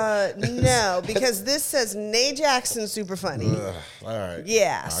lot. Because this says Nate Jackson super funny. All right.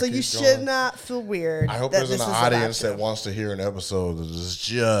 Yeah, so you should not feel weird. I hope there's an audience that wants to hear an episode that is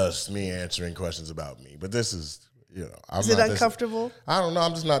just me answering questions about me. But this is, is it uncomfortable? I don't know.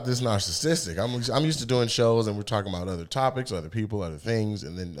 I'm just not this narcissistic. I'm used to doing shows and we're talking about other topics, other people, other things,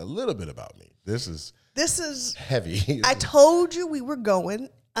 and then a little bit about me. This is heavy. I told you we were going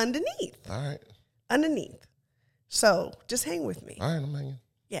underneath. All right. Underneath. So just hang with me. All right, I'm hanging.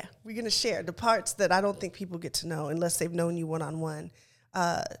 Yeah, we're going to share the parts that I don't think people get to know unless they've known you one-on-one.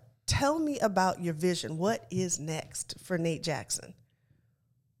 Tell me about your vision. What is next for Nate Jackson?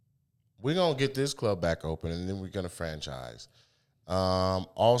 We're going to get this club back open, and then we're going to franchise.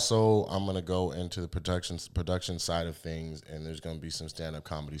 Also, I'm going to go into the production side of things, and there's going to be some stand-up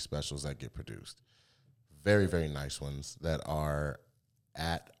comedy specials that get produced. Very, very nice ones that are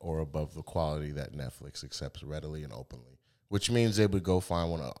at or above the quality that Netflix accepts readily and openly, which means they would go find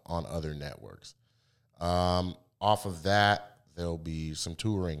one on other networks. Off of that, there'll be some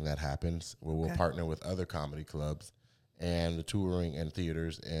touring that happens where we'll partner with other comedy clubs and the touring and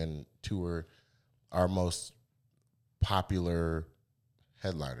theaters and tour our most popular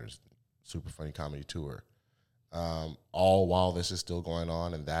headliners, Super Funny Comedy Tour. All while this is still going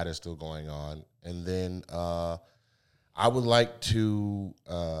on and that is still going on. And then I would like to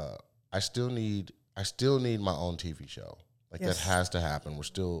I still need my own TV show. Like that has to happen. We're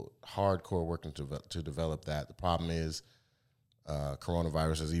still hardcore working to develop that. The problem is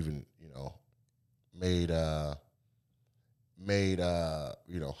coronavirus has even, made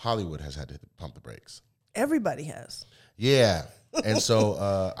Hollywood has had to pump the brakes. Everybody has. Yeah. And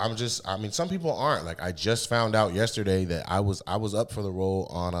so some people aren't. Like I just found out yesterday that I was up for the role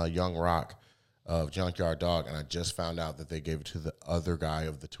on Young Rock of Junkyard Dog, and I just found out that they gave it to the other guy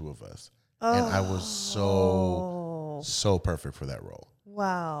of the two of us. And I was so perfect for that role.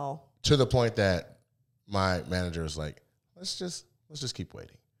 Wow. To the point that my manager was like, let's just keep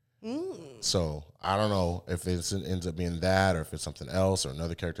waiting. So I don't know if it ends up being that or if it's something else or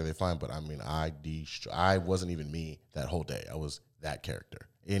another character they find. But I mean, I wasn't even me that whole day. I was that character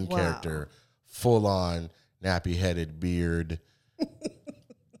character, full on nappy headed beard,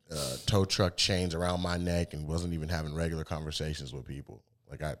 tow truck chains around my neck, and wasn't even having regular conversations with people.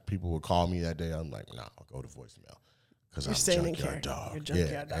 Like people would call me that day. I'm like, nah, I'll go to voicemail because I'm Junkyard Dog. You're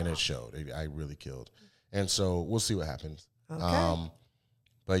Junkyard Dog. And it showed. I really killed. And so we'll see what happens. Okay.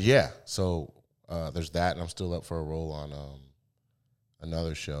 But yeah, so there's that, and I'm still up for a role on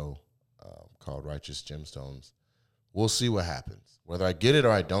another show called Righteous Gemstones. We'll see what happens. Whether I get it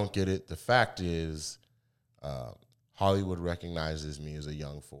or I don't get it, the fact is Hollywood recognizes me as a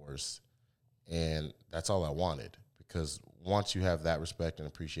young force, and that's all I wanted. Because once you have that respect and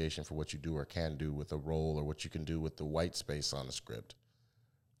appreciation for what you do or can do with a role or what you can do with the white space on the script,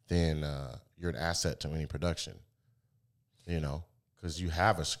 then you're an asset to any production, because you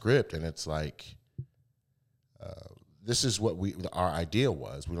have a script and it's like, this is what our idea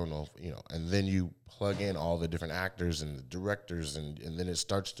was. We don't know if, and then you plug in all the different actors and the directors and then it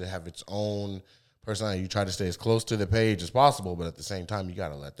starts to have its own personality. You try to stay as close to the page as possible, but at the same time, you got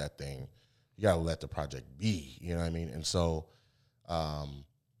to let the project be, you know what I mean? And so I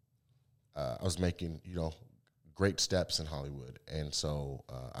was making, great steps in Hollywood. And so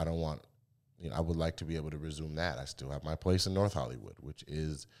I don't want, I would like to be able to resume that. I still have my place in North Hollywood, which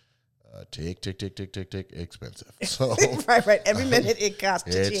is tick expensive. So right. Every minute it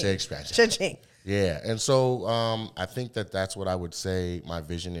costs. It's expensive. Cha-ching. Yeah, and so I think that's what I would say my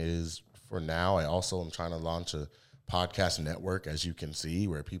vision is for now. I also am trying to launch a podcast network, as you can see,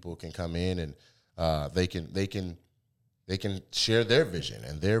 where people can come in and they can share their vision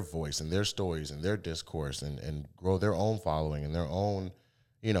and their voice and their stories and their discourse and grow their own following and their own.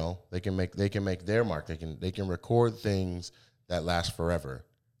 They can make their mark. They can record things that last forever,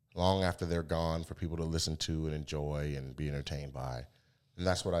 long after they're gone, for people to listen to and enjoy and be entertained by. And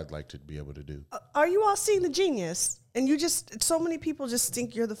that's what I'd like to be able to do. Are you all seeing the genius? And so many people just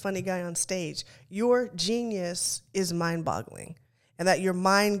think you're the funny guy on stage. Your genius is mind-boggling, and that your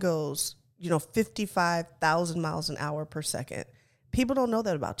mind goes, 55,000 miles an hour per second. People don't know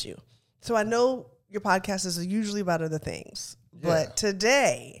that about you. So I know your podcast is usually about other things, but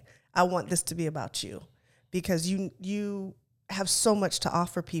today I want this to be about you because you have so much to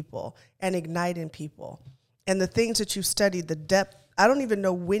offer people and ignite in people. And the things that you've studied, the depth, I don't even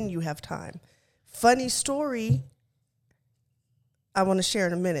know when you have time. Funny story I want to share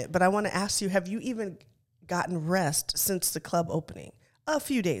in a minute, but I want to ask you, have you even gotten rest since the club opening a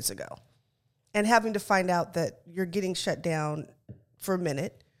few days ago? And having to find out that you're getting shut down for a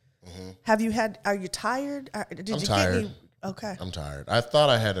minute. Mm-hmm. Are you tired? I'm tired. Okay. I'm tired. I thought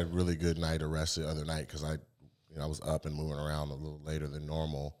I had a really good night of rest the other night because I was up and moving around a little later than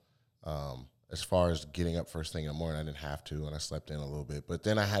normal. As far as getting up first thing in the morning, I didn't have to, and I slept in a little bit. But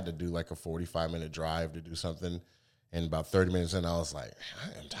then I had to do like a 45-minute drive to do something. And about 30 minutes in, I was like,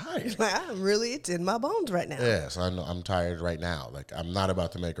 I am tired. It's in my bones right now. Yeah, so I'm tired right now. Like, I'm not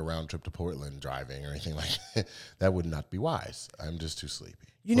about to make a round trip to Portland driving or anything like that. That would not be wise. I'm just too sleepy.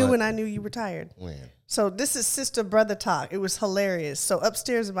 You knew when I knew you were tired? When? So this is sister-brother talk. It was hilarious. So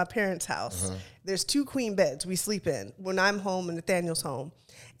upstairs in my parents' house, there's 2 queen beds we sleep in when I'm home and Nathaniel's home.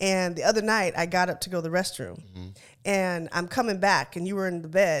 And the other night, I got up to go to the restroom. And I'm coming back, and you were in the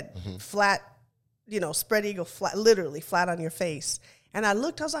bed, flat, spread eagle, flat, literally flat on your face. And I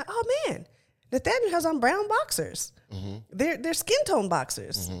looked, I was like, oh man, Nathaniel has on brown boxers. They're skin tone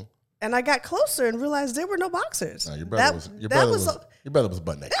boxers. And I got closer and realized there were no boxers. Your brother was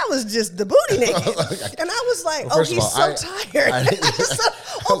butt naked. That was just the booty naked. And I was like, oh, he's so tired.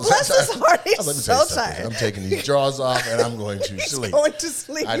 Bless his heart, he's so tired. I'm taking these drawers off and I'm going to sleep. Going to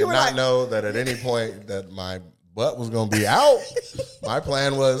sleep. I did not know that at any point that my butt was going to be out. My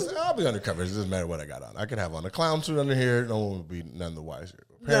plan was, I'll be undercover. It doesn't matter what I got on. I could have on a clown suit under here. No one would be none the wiser.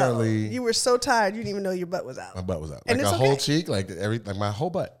 Apparently. No, you were so tired, you didn't even know your butt was out. My butt was out. And like a whole cheek, like my whole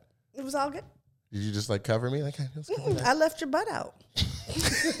butt. It was all good. Did you just like cover me? Like, I left your butt out.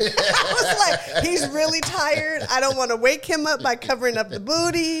 I was like, he's really tired. I don't want to wake him up by covering up the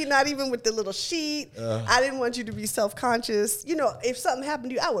booty, not even with the little sheet. I didn't want you to be self-conscious. If something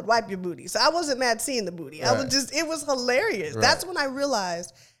happened to you, I would wipe your booty. So I wasn't mad seeing the booty. Right. It was hilarious. Right. That's when I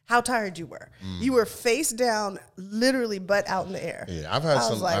realized how tired you were. You were face down, literally butt out in the air. Yeah, I've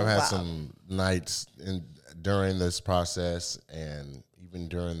had some nights during this process and even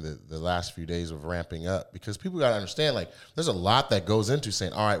during the last few days of ramping up, because people got to understand, like, there's a lot that goes into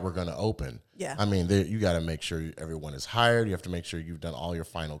saying, all right, we're going to open. Yeah. I mean, you got to make sure everyone is hired. You have to make sure you've done all your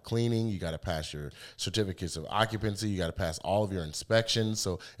final cleaning. You got to pass your certificates of occupancy. You got to pass all of your inspections.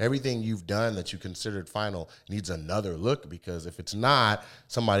 So everything you've done that you considered final needs another look, because if it's not,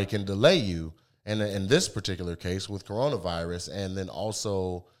 somebody can delay you. And in this particular case with coronavirus, and then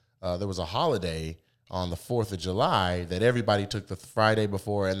also there was a holiday on the 4th of July that everybody took the Friday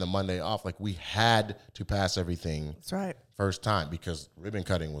before and the Monday off. Like, we had to pass everything. That's right. First time, because ribbon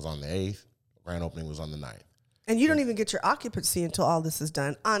cutting was on the 8th, grand opening was on the 9th. And you don't even get your occupancy until all this is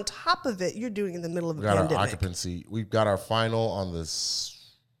done. On top of it, you're doing it in the middle of a pandemic. We got our occupancy. We've got our final on the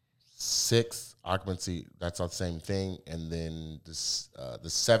 6th occupancy. That's the same thing. And then the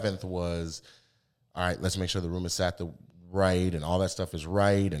 7th was, all right, let's make sure the room is sat right and all that stuff is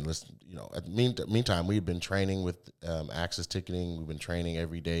right. And let's, at the meantime, we've been training with Access Ticketing. We've been training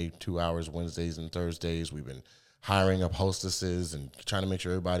every day, 2 hours, Wednesdays and Thursdays. We've been hiring up hostesses and trying to make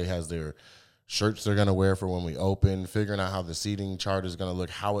sure everybody has their shirts they're going to wear for when we open, figuring out how the seating chart is going to look,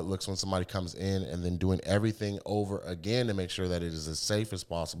 how it looks when somebody comes in, and then doing everything over again to make sure that it is as safe as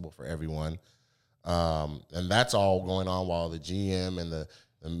possible for everyone. And that's all going on while the GM and the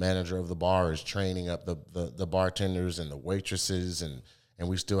manager of the bar is training up the bartenders and the waitresses, and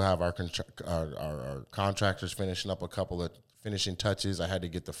we still have our contractors finishing up a couple of finishing touches. I had to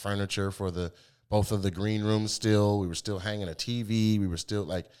get the furniture for both of the green rooms still. We were still hanging a TV. We were still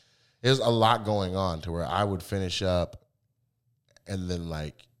like, there's a lot going on to where I would finish up and then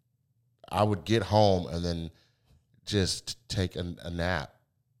like I would get home and then just take a nap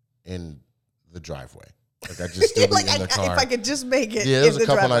in the driveway. Like, I just still be like in the car. If I could just make it. Yeah, there was a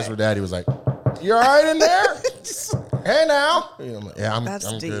couple nights where Daddy was like, "You all right in there? Hey now." Yeah, I'm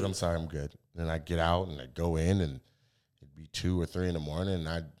good. I'm sorry, I'm good. Then I get out and I go in, and it'd be 2 or 3 in the morning, and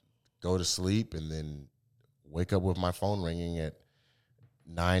I'd go to sleep and then wake up with my phone ringing at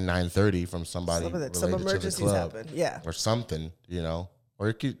 9:30 from somebody related some to emergencies the club, happen, yeah, or something,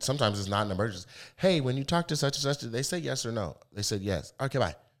 Or sometimes it's not an emergency. Hey, when you talk to such and such, did they say yes or no? They said yes. Okay,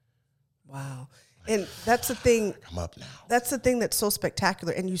 bye. Wow. And that's the thing. I'm up now. That's the thing that's so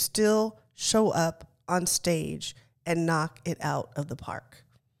spectacular. And you still show up on stage and knock it out of the park.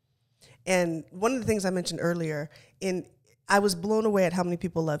 And one of the things I mentioned earlier, I was blown away at how many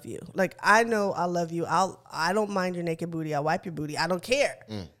people love you. Like, I know I love you. I don't mind your naked booty. I'll wipe your booty. I don't care.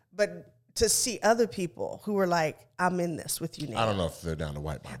 But to see other people who were like, I'm in this with you now. I don't know if they're down to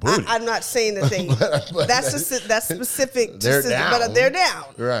wipe my booty. I'm not saying that they. that's specific. They're down. But they're down.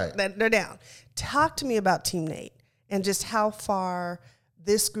 Right. They're down. Talk to me about Team Nate and just how far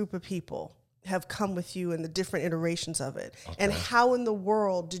this group of people have come with you and the different iterations of it. Okay. And how in the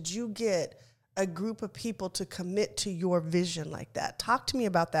world did you get a group of people to commit to your vision like that? Talk to me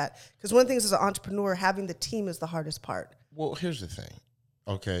about that. Because one of the things as an entrepreneur, having the team is the hardest part. Well, here's the thing.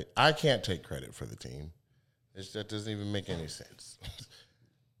 Okay, I can't take credit for the team. That doesn't even make any sense.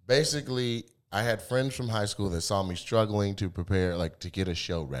 Basically, I had friends from high school that saw me struggling to prepare, like to get a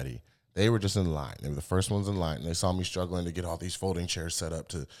show ready. They were just in line. They were the first ones in line, and they saw me struggling to get all these folding chairs set up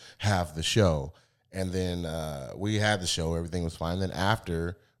to have the show. And then we had the show. Everything was fine. Then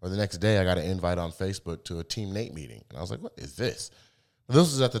after, or the next day, I got an invite on Facebook to a Team Nate meeting. And I was like, what is this? This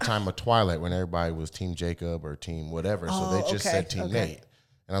was at the time of Twilight when everybody was Team Jacob or Team whatever. So they just said Team Nate.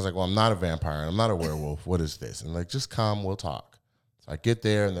 And I was like, well, I'm not a vampire and I'm not a werewolf. What is this? And like, just come, we'll talk. So I get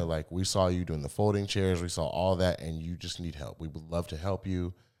there and they're like, we saw you doing the folding chairs. We saw all that and you just need help. We would love to help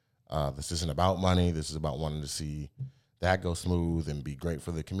you. This isn't about money. This is about wanting to see that go smooth and be great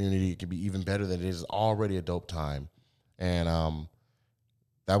for the community. It could be even better than it is already a dope time. And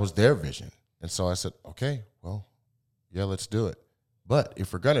that was their vision. And so I said, okay, well, yeah, let's do it. But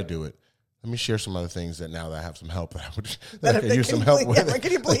if we're going to do it, let me share some other things that now that I have some help that I could use some help with. Yeah,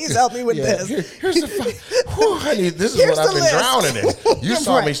 can you please help me with this? Here's the this is what I've been drowning in. You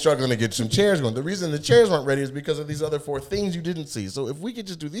saw me struggling to get some chairs going. The reason the chairs weren't ready is because of these other 4 things you didn't see. So if we could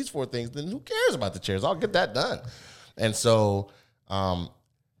just do these 4 things, then who cares about the chairs? I'll get that done. And so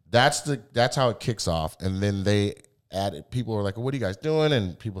that's how it kicks off. And then they added, people were like, well, what are you guys doing?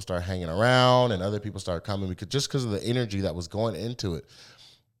 And people start hanging around and other people start coming because of the energy that was going into it.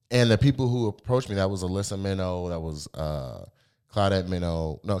 And the people who approached me, that was Alyssa Minnow, that was Claudette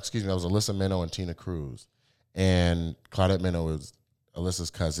Minnow. No, excuse me, that was Alyssa Minnow and Tina Cruz. And Claudette Minnow is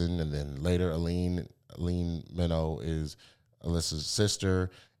Alyssa's cousin, and then later Aline Minnow is Alyssa's sister.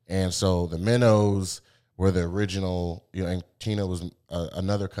 And so the Minnows were the original, and Tina was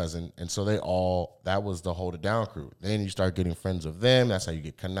another cousin. And so that was the Hold It Down crew. Then you start getting friends of them. That's how you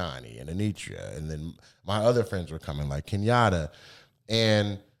get Kanani and Anitra. And then my other friends were coming, like Kenyatta.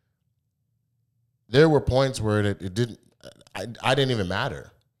 And there were points where it didn't, I didn't even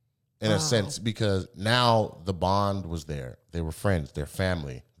matter in a sense, because now the bond was there. They were friends, they're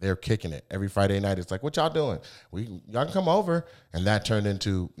family, they're kicking it. Every Friday night, it's like, what y'all doing? Y'all can come over. And that turned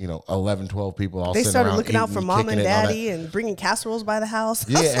into, 11, 12 people all sitting around. They started looking out for mom and daddy and bringing casseroles by the house.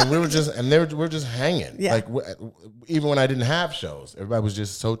 Yeah, and we're just hanging. Yeah. Like, even when I didn't have shows, everybody was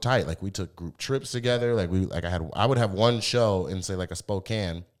just so tight. Like, we took group trips together. I would have one show in, say, like a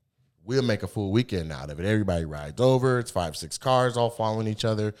Spokane. We'll make a full weekend out of it. Everybody rides over. It's 5, 6 cars all following each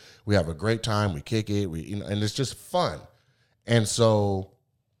other. We have a great time. We kick it. And it's just fun. And so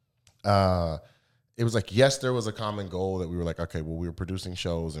it was like, yes, there was a common goal that we were like, okay, well, we were producing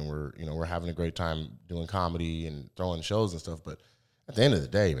shows and we're having a great time doing comedy and throwing shows and stuff. But at the end of the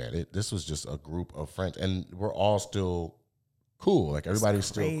day, man, this was just a group of friends, and we're all still cool. Like, everybody's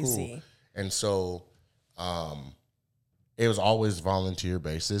still cool. And so it was always volunteer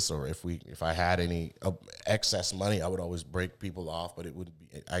basis, or if I had any excess money, I would always break people off, but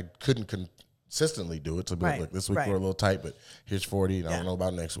I couldn't consistently do it. So be like, look, this week we're a little tight, but here's 40, and I don't know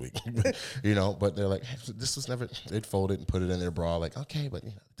about next week. But they're like, hey, this was never, they'd fold it and put it in their bra, like, okay, but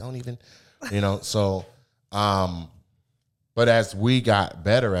don't even, so, but as we got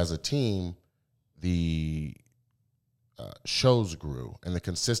better as a team, the shows grew and the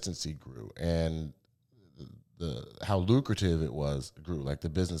consistency grew, and how lucrative it grew, like the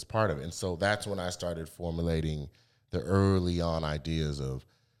business part of it. And so that's when I started formulating the early on ideas of,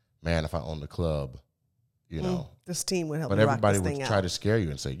 man, if I owned a club, this team would help. But everybody would try to scare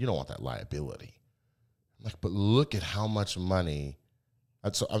you and say, you don't want that liability. I'm like, but look at how much money.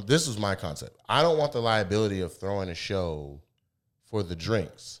 So this is my concept. I don't want the liability of throwing a show for the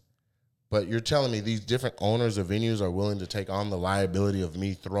drinks. But you're telling me these different owners of venues are willing to take on the liability of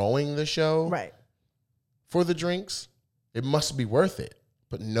me throwing the show? Right. For the drinks, it must be worth it.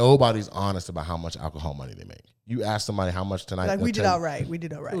 But nobody's honest about how much alcohol money they make. You ask somebody how much tonight. Like, we did all right.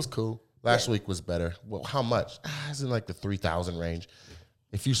 It was cool. Last week was better. Well, how much? It's in like the 3,000 range.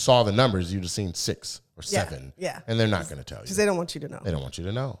 If you saw the numbers, you'd have seen 6 or 7. Yeah. And they're not going to tell you. Because they don't want you to know. They don't want you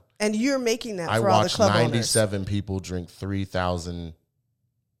to know. And you're making that for all the club owners. I watched 97 people drink $3,000,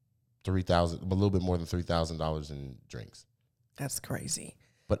 a little bit more than $3,000 in drinks. That's crazy.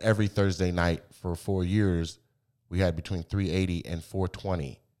 But every Thursday night for 4 years, we had between 380 and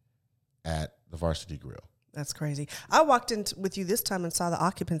 420 at the Varsity Grill. That's crazy. I walked in with you this time and saw the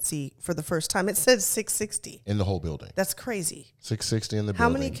occupancy for the first time. It said 660. In the whole building. That's crazy. 660 in the How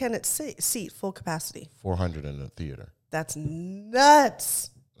building. many can it seat full capacity? 400 in the theater. That's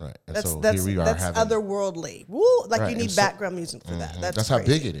nuts. Right. And That's so here we are that's having otherworldly. Woo! Like Right, you need and so- background music for that. That's crazy. how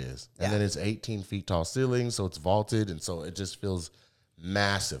big it is. And Yeah. then it's 18 feet tall ceilings, so it's vaulted, and so it just feels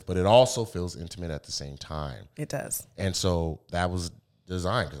massive. But it also feels intimate at the same time. It does. And so that was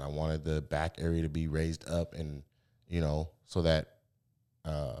designed because I wanted the back area to be raised up and, so that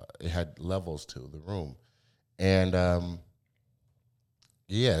it had levels to the room. And,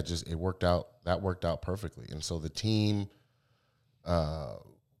 it worked out. That worked out perfectly. And so the team,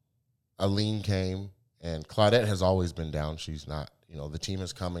 Aline came, and Claudette has always been down. She's not, the team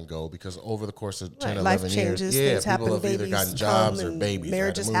has come and go because over the course of 10, 11 Life years, changes, things people happen, have either babies gotten jobs come or and babies.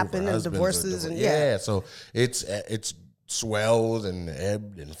 marriages had to move, happen or and husbands or divorces and yeah. So it's swelled and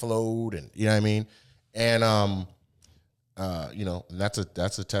ebbed and flowed and you know what I mean? And and that's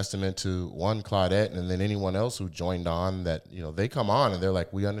a testament to one, Claudette, and then anyone else who joined on that, they come on and they're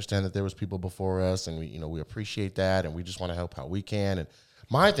like, we understand that there was people before us and we appreciate that and we just want to help how we can. And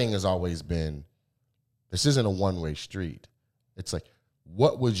my thing has always been, this isn't a one-way street. It's like,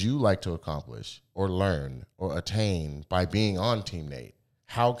 what would you like to accomplish or learn or attain by being on Team Nate?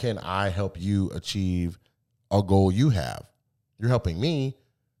 How can I help you achieve a goal you have? You're helping me.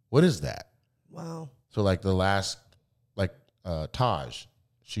 What is that? Wow. So like the last, Taj,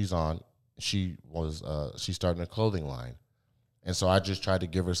 she's on, she's starting a clothing line. And so I just tried to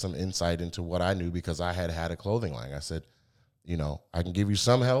give her some insight into what I knew because I had a clothing line. I said, I can give you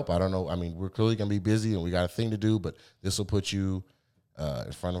some help. I don't know. I mean, we're clearly going to be busy and we got a thing to do, but this will put you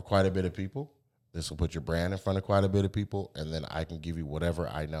in front of quite a bit of people. This will put your brand in front of quite a bit of people. And then I can give you whatever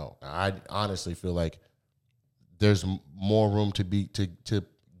I know. Now, I honestly feel like there's more room to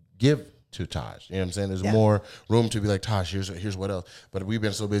give to Taj. You know what I'm saying? There's more room to be like, Taj, here's what else. But we've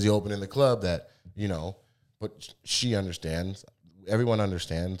been so busy opening the club that, but she understands. Everyone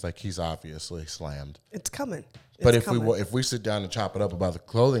understands. Like, he's obviously slammed. It's coming. But if we sit down and chop it up about the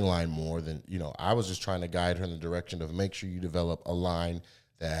clothing line more, then, I was just trying to guide her in the direction of make sure you develop a line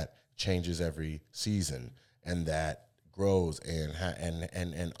that changes every season and that grows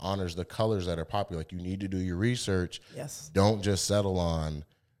and honors the colors that are popular. Like, you need to do your research. Yes. Don't just settle on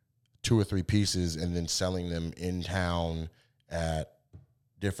 2 or 3 pieces and then selling them in town at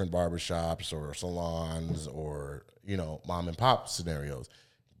different barbershops or salons or, mom and pop scenarios.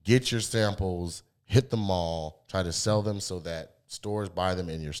 Get your samples, hit the mall, try to sell them so that stores buy them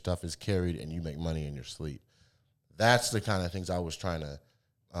and your stuff is carried and you make money in your sleep. That's the kind of things I was trying to,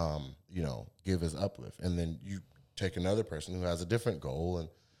 give as uplift. And then you take another person who has a different goal and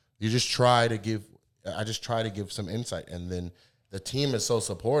you just try to give some insight. And then the team is so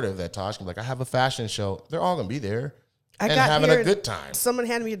supportive that Tosh can be like, I have a fashion show. They're all going to be there and having a good time. Someone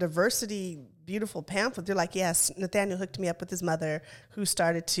handed me a diversity, beautiful pamphlet. They're like, yes, Nathaniel hooked me up with his mother who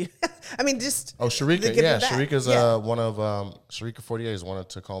started to, Sharika. Yeah, Sharika's one of, Sharika 48 is one of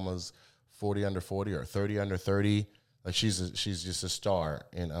Tacoma's 40 under 40 or 30 under 30. Like she's just a star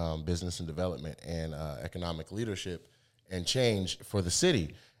in business and development and economic leadership and change for the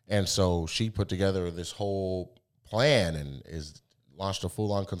city. And so she put together this whole plan and is launched a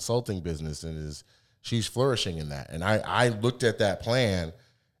full-on consulting business and she's flourishing in that. And I looked at that plan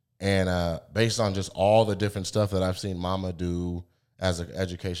and based on just all the different stuff that I've seen Mama do as an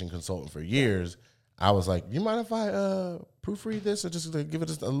education consultant for years, I was like, you mind if I proofread this or just give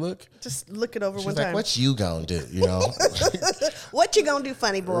it a look? Just look it over She's one like, time. what you gonna do, What you gonna do,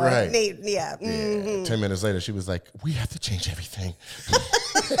 funny boy? Right. Nate, yeah. Yeah. 10 minutes later, she was like, we have to change everything.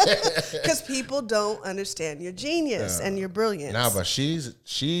 Because people don't understand your genius and your brilliance. No, but she's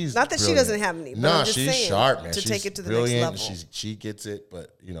not that brilliant. she doesn't have any. But no, I'm just she's saying, sharp, man. To she's take it to the brilliant. next level. She gets it,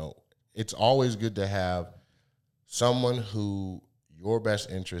 but it's always good to have someone who your best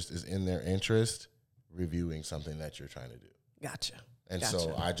interest is in their interest reviewing something that you're trying to do. Gotcha. And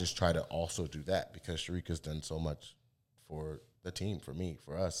so I just try to also do that because Sharika's done so much for the team, for me,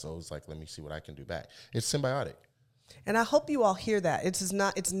 for us. So it's like, let me see what I can do back. It's symbiotic. And I hope you all hear that.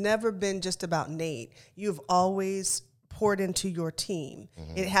 It's never been just about Nate. You've always poured into your team.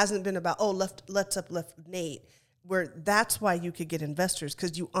 Mm-hmm. It hasn't been about, let's uplift Nate, where that's why you could get investors,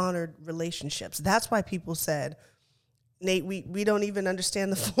 because you honored relationships. That's why people said, Nate, we don't even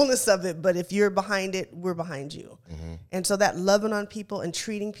understand the fullness of it, but if you're behind it, we're behind you. Mm-hmm. And so that loving on people and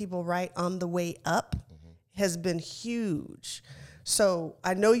treating people right on the way up has been huge. So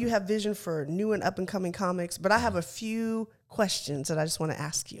I know you have vision for new and up-and-coming comics, but I have a few questions that I just want to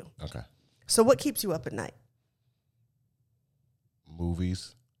ask you. Okay. So what keeps you up at night?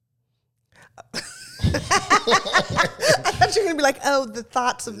 Movies. I thought you were going to be like, oh, the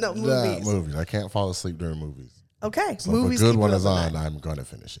thoughts of movies. Nah, movies. I can't fall asleep during movies. Okay. So Movies if a good keep one you is up at on, night. I'm going to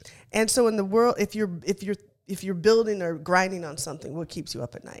finish it. And so in the world, if you're building or grinding on something, what keeps you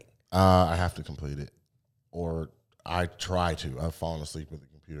up at night? I have to complete it, or I try to. I've fallen asleep with the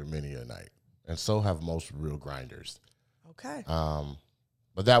computer many a night, and so have most real grinders. Okay.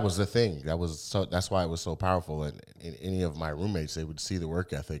 But that was the thing. That's why it was so powerful. And any of my roommates, they would see the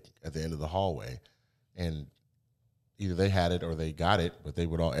work ethic at the end of the hallway, and either they had it or they got it. But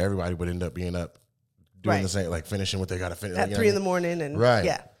everybody would end up being up doing Right. the same, like finishing what they got to finish At 3 in the morning, and Right.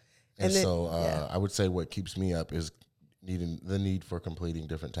 yeah. And then- so yeah. I would say what keeps me up is the need for completing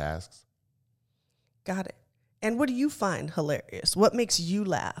different tasks. Got it. And what do you find hilarious? What makes you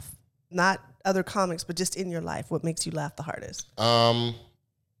laugh? Not other comics, but just in your life, what makes you laugh the hardest?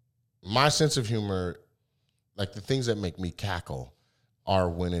 My sense of humor, like the things that make me cackle, are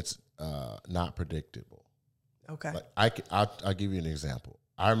when it's not predictable. Okay. Like I'll give you an example.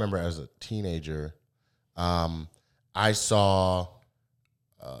 I remember as a teenager, I saw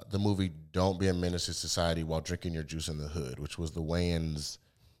the movie "Don't Be a Menace to Society" while drinking your juice in the hood, which was the Wayans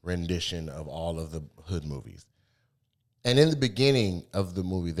rendition of all of the hood movies. And in the beginning of the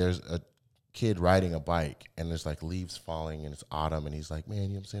movie, there's a kid riding a bike, and there's like leaves falling, and it's autumn, and he's like, man, you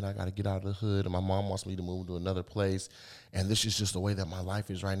know what I'm saying? I got to get out of the hood, and my mom wants me to move to another place, and this is just the way that my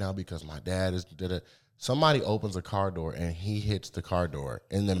life is right now because my dad is Somebody opens a car door, and he hits the car door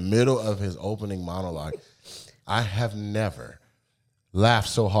in the middle of his opening monologue. I have never laughed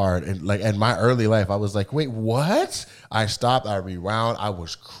so hard, and like in my early life, I was like, wait, what? I stopped, I rewound, I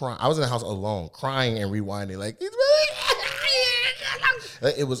was crying. I was in the house alone, crying and rewinding, like,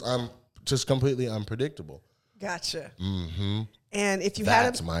 it was just completely unpredictable. Gotcha. Mm-hmm. And if you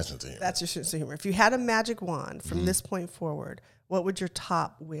That's my sense of humor. that's your sense of humor. If you had a magic wand from this point forward, what would your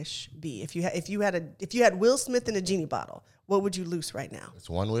top wish be? If you had Will Smith in a genie bottle, what would you loose right now? It's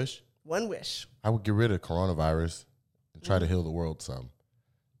one wish. One wish. I would get rid of coronavirus and try to heal the world some.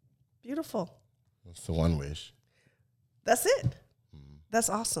 Beautiful. That's the one wish. That's it. That's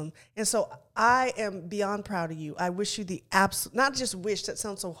awesome. And so I am beyond proud of you. I wish you the absolute, not just wish, that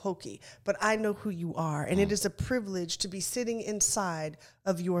sounds so hokey, but I know who you are. And it is a privilege to be sitting inside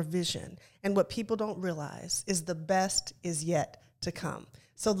of your vision. And what people don't realize is the best is yet to come.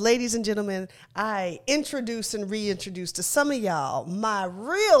 So ladies and gentlemen, I introduce and reintroduce to some of y'all my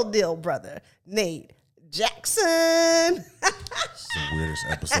real deal brother, Nate Jackson. It's the weirdest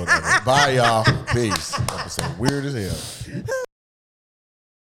episode ever. Bye, y'all. Peace. Episode weird as hell.